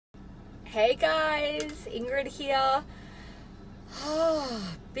Hey guys, Ingrid here.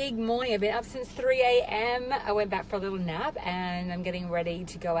 Big morning. I've been up since 3 a.m. I went back for a little nap and I'm getting ready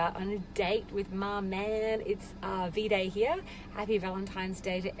to go out on a date with my man. It's V-Day here. Happy Valentine's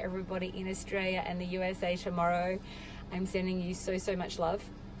Day to everybody in Australia and the USA tomorrow. I'm sending you so much love.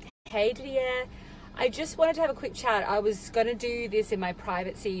 Hey dear, I just wanted to have a quick chat. I was going to do this in my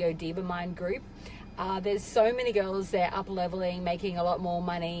private CEO Diva Mind group. There's so many girls there up leveling, making a lot more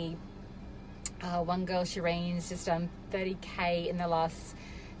money. One girl, Shireen's just done 30K in the last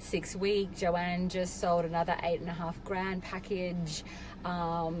 6 weeks. Joanne just sold another 8.5 grand package.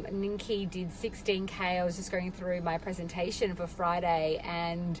 Ninky did 16K. I was just going through my presentation for Friday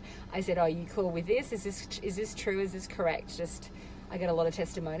and I said, "Oh, you cool with this? Is this true? Is this correct?" I get a lot of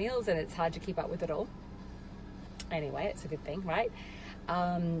testimonials and it's hard to keep up with it all. Anyway, it's a good thing, right?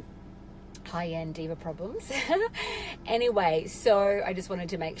 High-end diva problems. Anyway, so I just wanted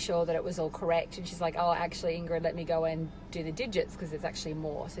to make sure that it was all correct, and she's like, "Oh, actually, Ingrid, let me go and do the digits because there's actually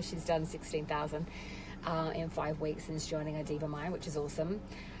more." So she's done 16,000 in 5 weeks since joining a Diva Mind, which is awesome.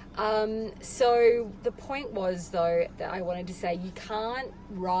 So the point was, though, that I wanted to say you can't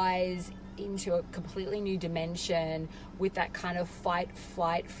rise into a completely new dimension with that kind of fight,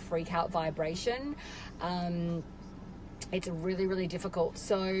 flight, freak out vibration. It's really difficult.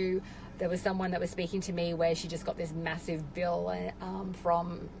 So there was someone that was speaking to me where she just got this massive bill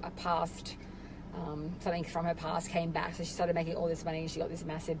from a past, something from her past came back. So she started making all this money and she got this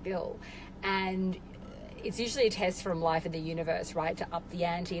massive bill. And it's usually a test from life and the universe, right, to up the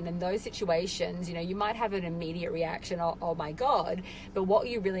ante. And in those situations, you know, you might have an immediate reaction, oh my God, but what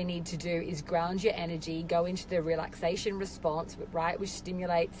you really need to do is ground your energy, go into the relaxation response, right, which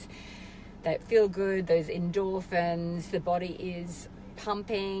stimulates that feel good, those endorphins. The body is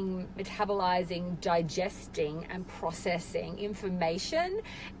pumping, metabolizing, digesting and processing information,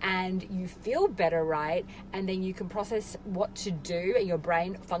 and you feel better, right? And then you can process what to do and your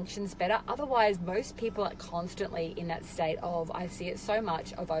brain functions better. Otherwise, most people are constantly in that state of, I see it so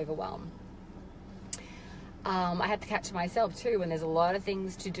much, of overwhelm. I have to catch myself too when there's a lot of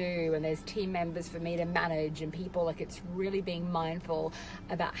things to do and there's team members for me to manage and people. Like, it's really being mindful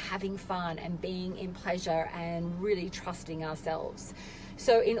about having fun and being in pleasure and really trusting ourselves.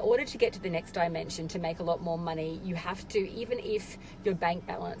 So in order to get to the next dimension, to make a lot more money, you have to, even if your bank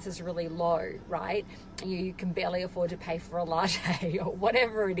balance is really low, right? You can barely afford to pay for a latte or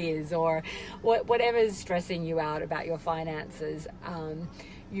whatever it is, or whatever is stressing you out about your finances.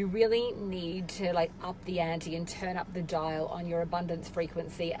 You really need to up the ante and turn up the dial on your abundance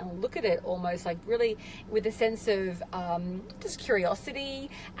frequency and look at it almost like really with a sense of just curiosity,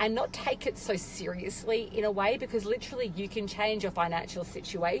 and not take it so seriously in a way, because literally you can change your financial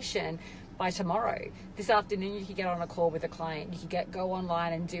situation by tomorrow. This afternoon you could get on a call with a client, you could go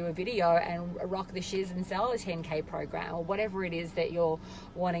online and do a video and rock the shiz and sell a 10K program or whatever it is that you're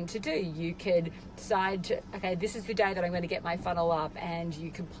wanting to do. You could decide to, okay, this is the day that I'm going to get my funnel up, and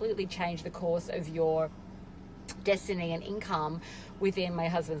you completely change the course of your destiny and income within. My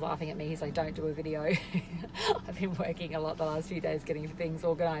husband's laughing at me. He's like, "Don't do a video." I've been working a lot the last few days getting things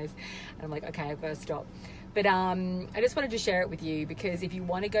organized, and I'm like, okay, I've got to stop. But I just wanted to share it with you, because if you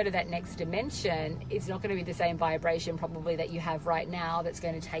want to go to that next dimension, it's not going to be the same vibration probably that you have right now that's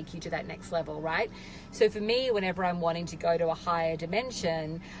going to take you to that next level, right? So for me, whenever I'm wanting to go to a higher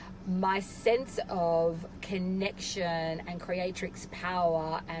dimension, my sense of connection and creatrix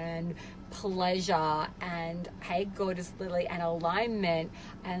power and pleasure and, hey gorgeous Lily, and alignment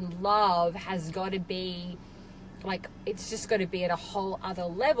and love has got to be it's just got to be at a whole other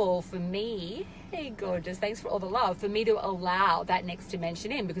level for me. Hey gorgeous, thanks for all the love. For me to allow that next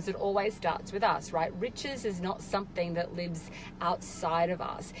dimension in, because it always starts with us, right? Riches is not something that lives outside of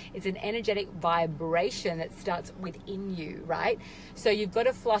us. It's an energetic vibration that starts within you, right? So you've got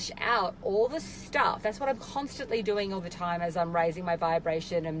to flush out all the stuff. That's what I'm constantly doing all the time as I'm raising my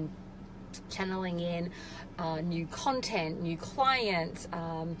vibration and channeling in new content, new clients,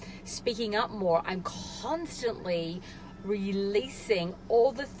 speaking up more. I'm constantly releasing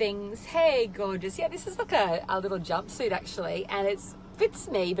all the things. Hey gorgeous, yeah, this is like a little jumpsuit actually, and it fits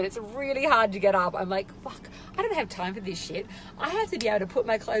me, but it's really hard to get up. I'm like, fuck, I don't have time for this shit. I have to be able to put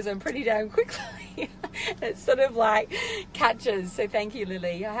my clothes on pretty damn quickly. It's sort of like catches. So thank you,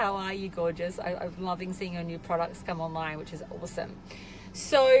 Lily. How are you, gorgeous? I'm loving seeing your new products come online, which is awesome.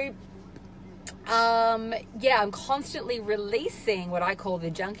 So yeah, I'm constantly releasing what I call the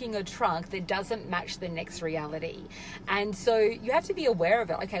junk in your trunk that doesn't match the next reality. And so you have to be aware of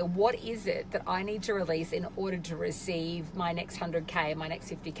it. Okay, what is it that I need to release in order to receive my next 100K, my next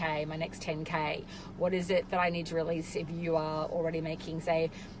 50K, my next 10K? What is it that I need to release if you are already making,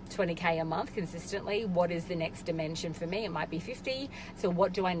 say, 20K a month consistently. What is the next dimension for me? It might be 50. So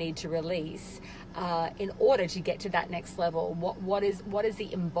what do I need to release in order to get to that next level? What is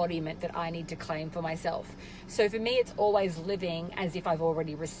the embodiment that I need to claim for myself? So for me, it's always living as if I've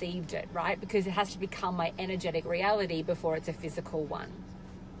already received it, right? Because it has to become my energetic reality before it's a physical one.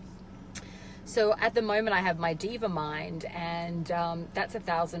 So at the moment, I have my diva mind, and that's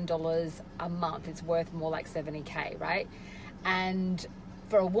 $1,000 a month. It's worth more like 70K, right? And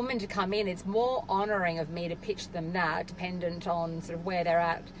for a woman to come in, it's more honoring of me to pitch them that, dependent on sort of where they're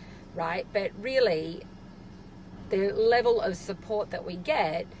at, right? But really, the level of support that we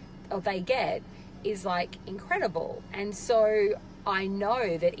get, or they get, is like incredible. And so I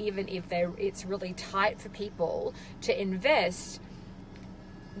know that even if it's really tight for people to invest,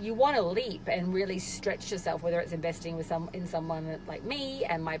 you want to leap and really stretch yourself, whether it's investing in someone like me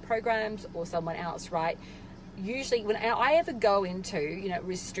and my programs, or someone else, right? Usually when I ever go into,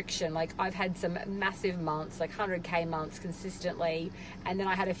 restriction, like I've had some massive months, like 100K months consistently, and then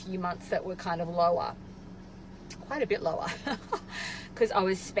I had a few months that were kind of lower, quite a bit lower, because I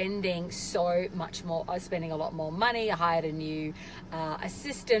was spending so much more. I was spending a lot more money. I hired a new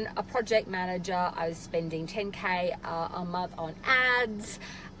assistant, a project manager. I was spending 10K a month on ads.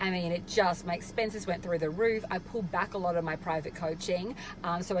 I mean, my expenses went through the roof. I pulled back a lot of my private coaching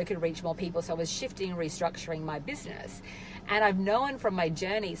so I could reach more people. So I was shifting, restructuring my business. And I've known from my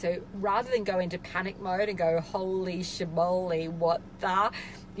journey, so rather than go into panic mode and go, holy shiboli, what the,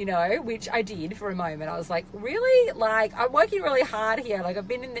 which I did for a moment. I was like, really? Like, I'm working really hard here. Like, I've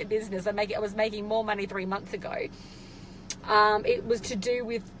been in the business. I was making more money 3 months ago. It was to do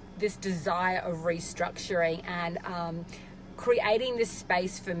with this desire of restructuring and creating this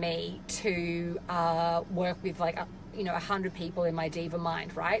space for me to work with 100 people in my diva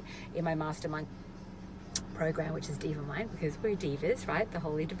mind, right? In my mastermind program, which is Diva Mind, because we're divas, right? The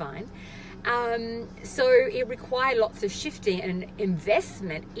holy divine. So it required lots of shifting and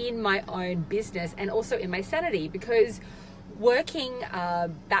investment in my own business and also in my sanity, because working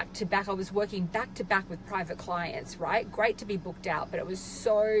back to back, I was working back to back with private clients, right? Great to be booked out, but it was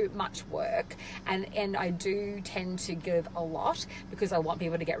so much work, and I do tend to give a lot because I want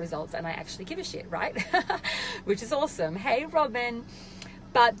people to get results, and I actually give a shit, right? Which is awesome. Hey, Robin.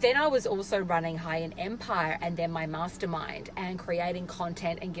 But then I was also running High End Empire and then my mastermind and creating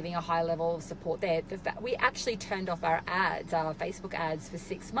content and giving a high level of support there. We actually turned off our ads, our Facebook ads, for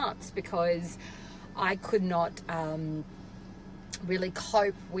 6 months because I could not really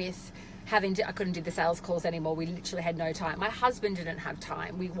cope with I couldn't do the sales calls anymore. We literally had no time. My husband didn't have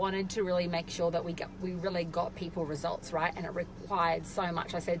time. We wanted to really make sure that we really got people results, right? And it required so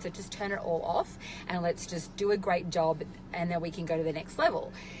much. I said, so just turn it all off and let's just do a great job, and then we can go to the next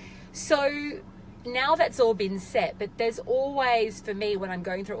level. So now that's all been set, but there's always, for me, when I'm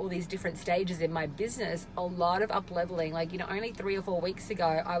going through all these different stages in my business, a lot of up-leveling. Like, only 3 or 4 weeks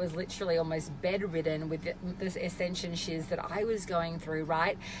ago, I was literally almost bedridden with this ascension shiz that I was going through,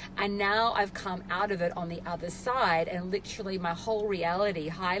 right? And now I've come out of it on the other side, and literally my whole reality,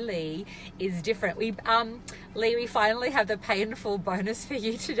 hi Lee, is different. Lee, we finally have the painful bonus for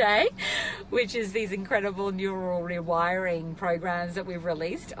you today, which is these incredible neural rewiring programs that we've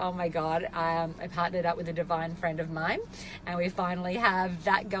released. Oh my God. I partnered up with a divine friend of mine, and we finally have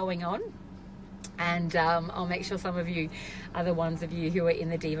that going on. And I'll make sure some of you, other ones of you who are in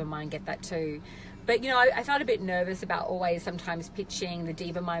the Diva Mind, get that too. But, I felt a bit nervous about always sometimes pitching the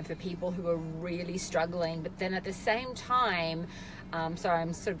Diva Mind for people who are really struggling. But then at the same time, sorry,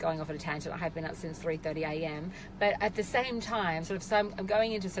 I'm sort of going off on a tangent. I have been up since 3:30 a.m. But at the same time, I'm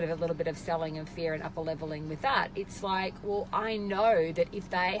going into sort of a little bit of selling and fear and upper leveling with that. It's like, well, I know that if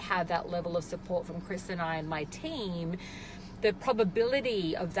they have that level of support from Chris and I and my team, the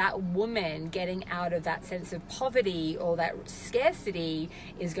probability of that woman getting out of that sense of poverty or that scarcity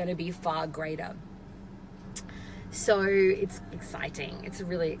is going to be far greater. So it's exciting. It's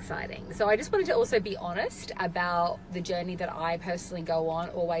really exciting. So I just wanted to also be honest about the journey that I personally go on,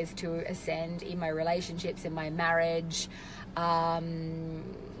 always to ascend in my relationships, in my marriage,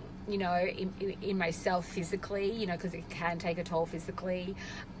 in myself physically, because it can take a toll physically.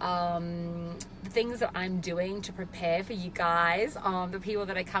 The things that I'm doing to prepare for you guys, the people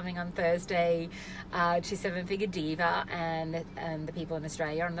that are coming on Thursday to Seven Figure Diva, and the people in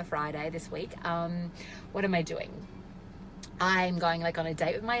Australia on the Friday this week. What am I doing? I'm going on a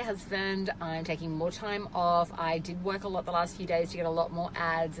date with my husband. I'm taking more time off. I did work a lot the last few days to get a lot more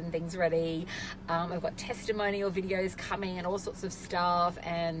ads and things ready. I've got testimonial videos coming and all sorts of stuff,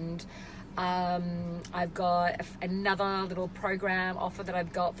 and I've got another little program offer that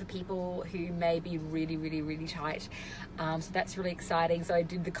I've got for people who may be really, really, really tight. So that's really exciting. So I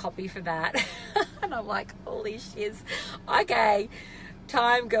did the copy for that. And I'm like, holy shiz. Okay,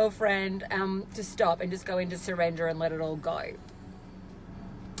 time, girlfriend, to stop and just go into surrender and let it all go.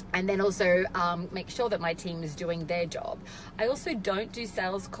 And then also make sure that my team is doing their job. I also don't do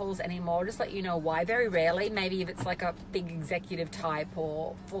sales calls anymore. I'll just let you know why. Very rarely, maybe if it's like a big executive type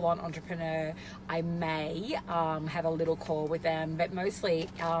or full-on entrepreneur, I may have a little call with them. But mostly,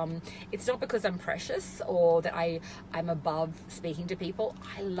 it's not because I'm precious or that I'm above speaking to people.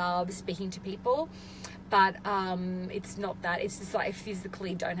 I love speaking to people. But it's not that. It's just like I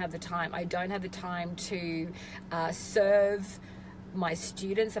physically don't have the time. I don't have the time to serve my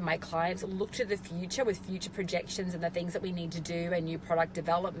students and my clients, look to the future with future projections and the things that we need to do and new product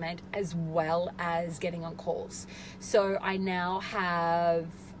development, as well as getting on calls. So I now have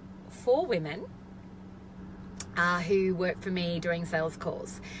 4 women who work for me doing sales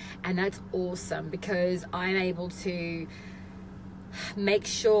calls, and that's awesome because I'm able to make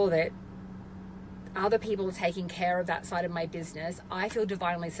sure that other people are taking care of that side of my business. I feel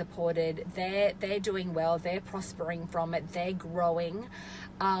divinely supported. They're doing well. They're prospering from it. They're growing.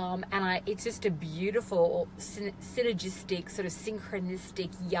 It's just a beautiful, synergistic, sort of synchronistic,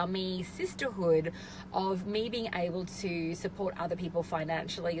 yummy sisterhood of me being able to support other people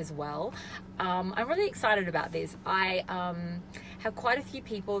financially as well. I'm really excited about this. I have quite a few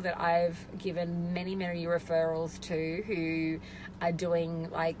people that I've given many, many referrals to who are doing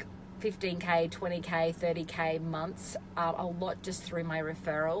like 15K, 20K, 30K months, a lot just through my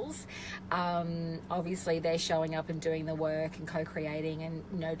referrals. Obviously they're showing up and doing the work and co-creating and,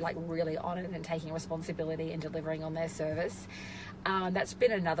 you know, like really on it and taking responsibility and delivering on their service. That's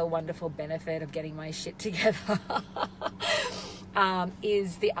been another wonderful benefit of getting my shit together.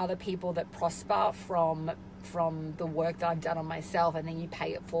 Is the other people that prosper from the work that I've done on myself, and then you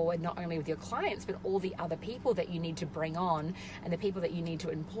pay it forward not only with your clients but all the other people that you need to bring on and the people that you need to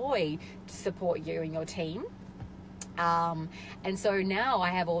employ to support you and your team. And so now I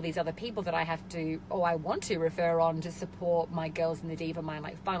have all these other people that I have to, or I want to refer on to support my girls in the diva mind,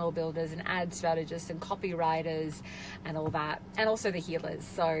 like funnel builders and ad strategists and copywriters and all that, and also the healers.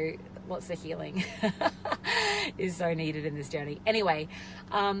 So lots of healing is so needed in this journey. Anyway,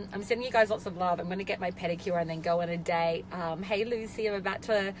 I'm sending you guys lots of love. I'm going to get my pedicure and then go on a date. Hey Lucy, I'm about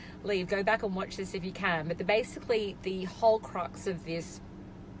to leave. Go back and watch this if you can. But basically the whole crux of this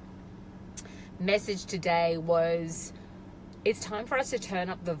message today was, it's time for us to turn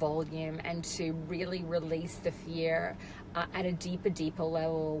up the volume and to really release the fear at a deeper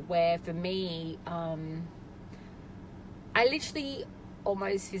level, where for me, I literally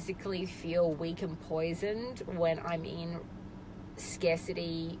almost physically feel weak and poisoned when I'm in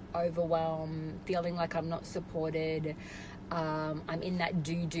scarcity, overwhelm, feeling like I'm not supported. I'm in that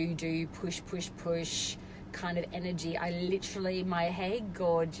do, push kind of energy. I literally, my hey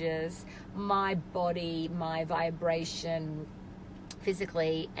gorgeous, my body, my vibration,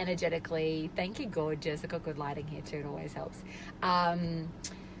 physically, energetically, thank you gorgeous, I've got good lighting here too, it always helps,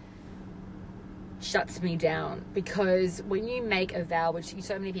 shuts me down. Because when you make a vow, which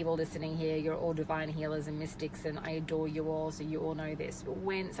so many people listening here, you're all divine healers and mystics and I adore you all, so you all know this, but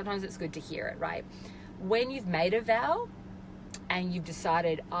when sometimes it's good to hear it, right? When you've made a vow and you've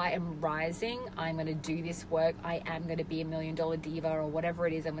decided, I am rising, I'm going to do this work, I am going to be $1 million diva or whatever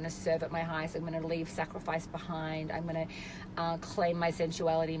it is, I'm going to serve at my highest, I'm going to leave sacrifice behind, I'm going to claim my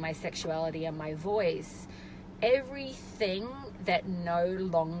sensuality, my sexuality and my voice, everything that no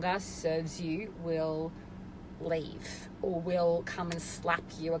longer serves you will leave or will come and slap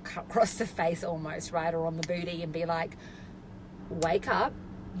you across the face almost, right? Or on the booty and be like, wake up.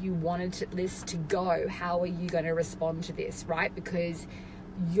 You wanted this to go. How are you going to respond to this, right? Because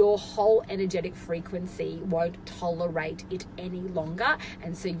your whole energetic frequency won't tolerate it any longer.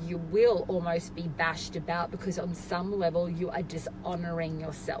 And so you will almost be bashed about because on some level you are dishonoring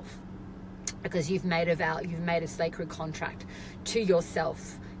yourself because you've made a vow, you've made a sacred contract to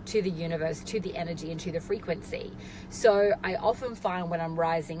yourself, to the universe, to the energy and to the frequency. So I often find when I'm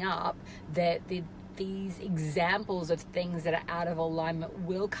rising up that these examples of things that are out of alignment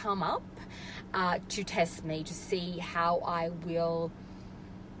will come up to test me, to see how I will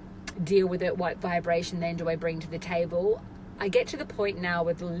deal with it, what vibration then do I bring to the table. I get to the point now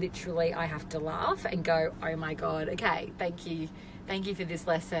with literally I have to laugh and go, oh my God, okay, thank you for this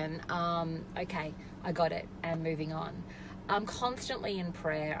lesson. Okay, I got it, and moving on. I'm constantly in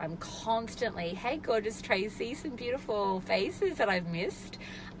prayer. I'm constantly, hey gorgeous Tracy, some beautiful faces that I've missed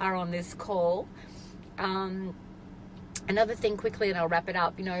are on this call. And Another thing quickly, and I'll wrap it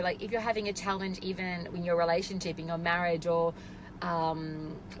up, you know, like if you're having a challenge, even in your relationship, in your marriage, or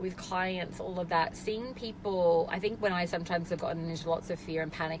with clients, all of that, seeing people, I think when I sometimes have gotten into lots of fear and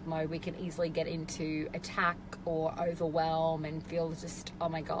panic mode, we can easily get into attack or overwhelm and feel just, oh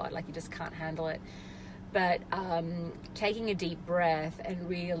my God, like you just can't handle it. But taking a deep breath and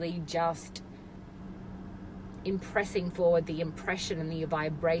really just impressing forward the impression and the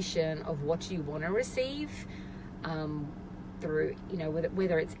vibration of what you want to receive, through, you know,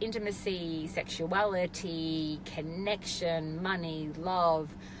 whether it's intimacy, sexuality, connection, money,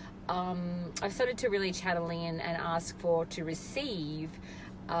 love. I've started to really channel in and ask to receive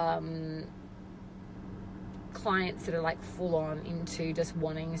clients that are like full on into just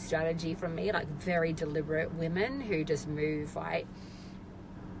wanting strategy from me, like very deliberate women who just move, right?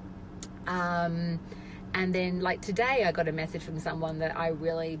 And then like today I got a message from someone that I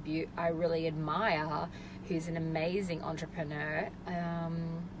really admire, who's an amazing entrepreneur,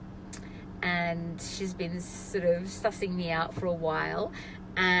 and she's been sort of sussing me out for a while,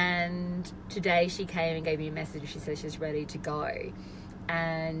 and today she came and gave me a message. She said she's ready to go,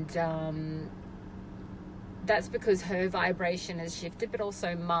 and that's because her vibration has shifted, but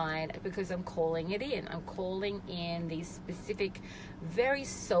also mine, because I'm calling it in. I'm calling in these specific, very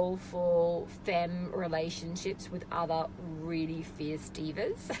soulful femme relationships with other really fierce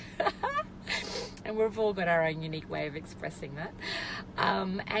divas. And we've all got our own unique way of expressing that.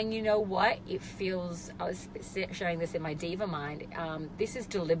 And you know what? It feels, I was showing this in my diva mind, this is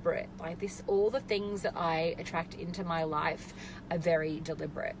deliberate. Like this, all the things that I attract into my life are very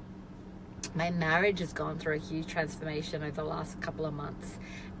deliberate. My marriage has gone through a huge transformation over the last couple of months,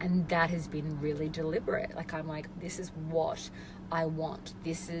 and that has been really deliberate. Like I'm like, this is what I want.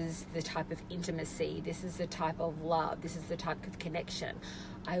 This is the type of intimacy. This is the type of love. This is the type of connection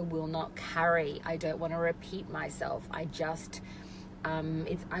I will not carry. I don't want to repeat myself. I just,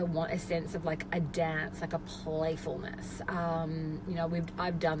 I want a sense of like a dance, like a playfulness. You know,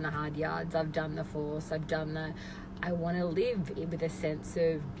 I've done the hard yards. I've done the force. I want to live with a sense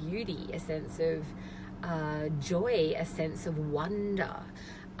of beauty, a sense of joy, a sense of wonder,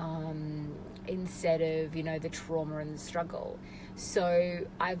 instead of, you know, the trauma and the struggle. So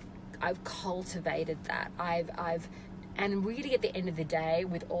I've cultivated that. And really at the end of the day,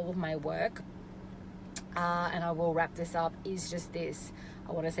 with all of my work, and I will wrap this up, is just this.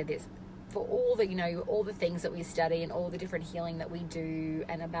 I want to say this. For all the, you know, all the things that we study and all the different healing that we do,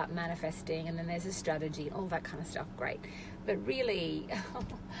 and about manifesting, and then there's a strategy and all that kind of stuff, great. But really,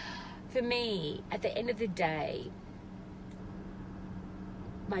 for me, at the end of the day,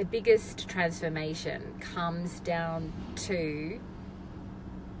 my biggest transformation comes down to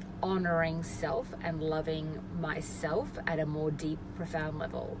honoring self and loving myself at a more deep, profound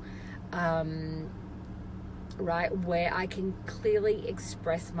level. Right, where I can clearly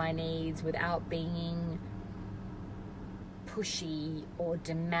express my needs without being pushy or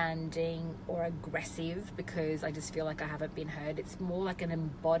demanding or aggressive, because I just feel like I haven't been heard. It's more like an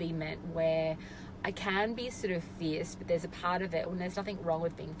embodiment where I can be sort of fierce, but there's a part of it, and there's nothing wrong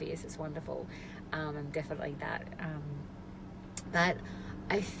with being fierce, it's wonderful. I'm definitely that. But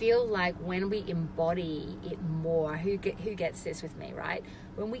I feel like when we embody it more, who gets this with me, right?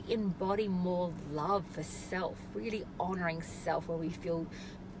 When we embody more love for self, really honoring self, where we feel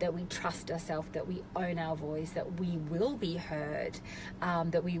that we trust ourselves, that we own our voice, that we will be heard,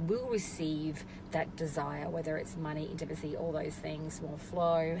 that we will receive that desire, whether it's money, intimacy, all those things, more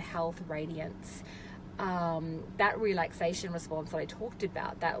flow, health, radiance. That relaxation response that I talked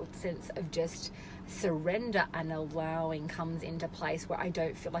about, that sense of just surrender and allowing, comes into place where I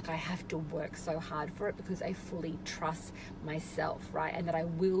don't feel like I have to work so hard for it, because I fully trust myself, right? And that I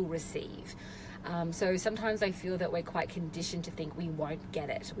will receive. So sometimes I feel that we're quite conditioned to think we won't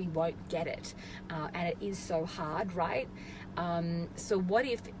get it. And it is so hard, right? So what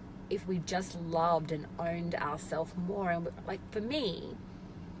if we just loved and owned ourselves more? And like for me,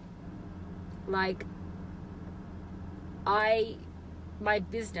 like my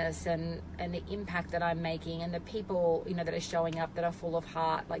business and the impact that I'm making, and the people, you know, that are showing up that are full of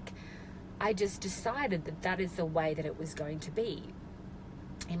heart, like I just decided that is the way that it was going to be.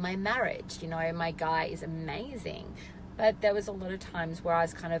 In my marriage, you know, my guy is amazing, but there was a lot of times where I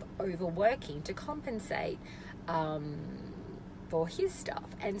was kind of overworking to compensate for his stuff.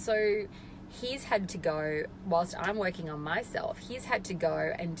 And so he's had to go, whilst I'm working on myself, he's had to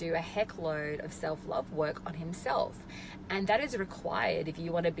go and do a heck load of self-love work on himself. And that is required if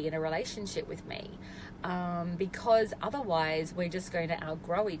you want to be in a relationship with me, because otherwise we're just going to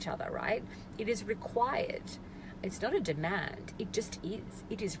outgrow each other, right? It is required. It's not a demand. It just is.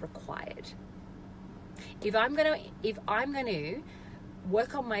 It is required. If I'm going to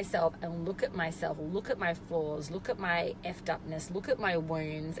work on myself and look at myself, look at my flaws, look at my effed upness, look at my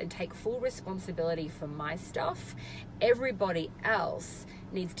wounds, and take full responsibility for my stuff, everybody else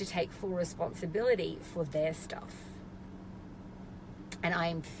needs to take full responsibility for their stuff. And I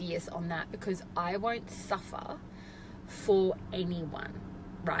am fierce on that, because I won't suffer for anyone,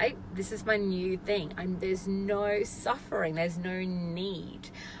 right? This is my new thing. There's no suffering, there's no need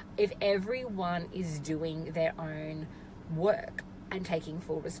if everyone is doing their own work and taking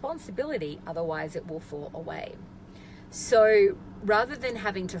full responsibility. Otherwise it will fall away. So rather than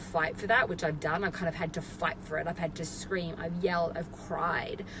having to fight for that, which I've done, I've kind of had to fight for it, I've had to scream, I've yelled, I've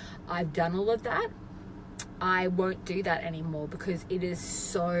cried, I've done all of that. I won't do that anymore, because it is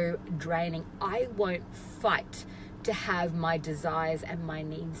so draining. I won't fight to have my desires and my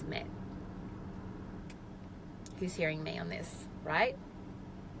needs met. Who's hearing me on this, right?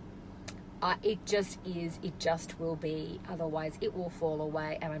 It just will be. Otherwise it will fall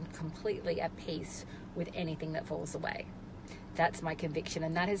away, and I'm completely at peace with anything that falls away. That's my conviction,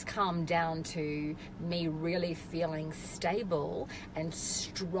 and that has come down to me really feeling stable and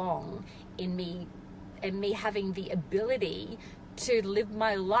strong in me, and me having the ability to live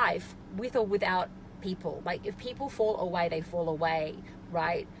my life with or without people. Like, if people fall away, they fall away,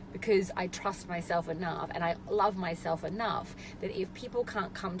 right? Because I trust myself enough and I love myself enough that if people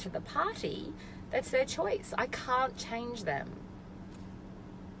can't come to the party, that's their choice. I can't change them,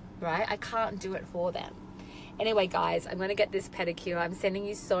 right? I can't do it for them. Anyway, guys, I'm going to get this pedicure. I'm sending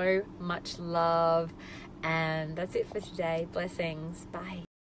you so much love, and that's it for today. Blessings. Bye.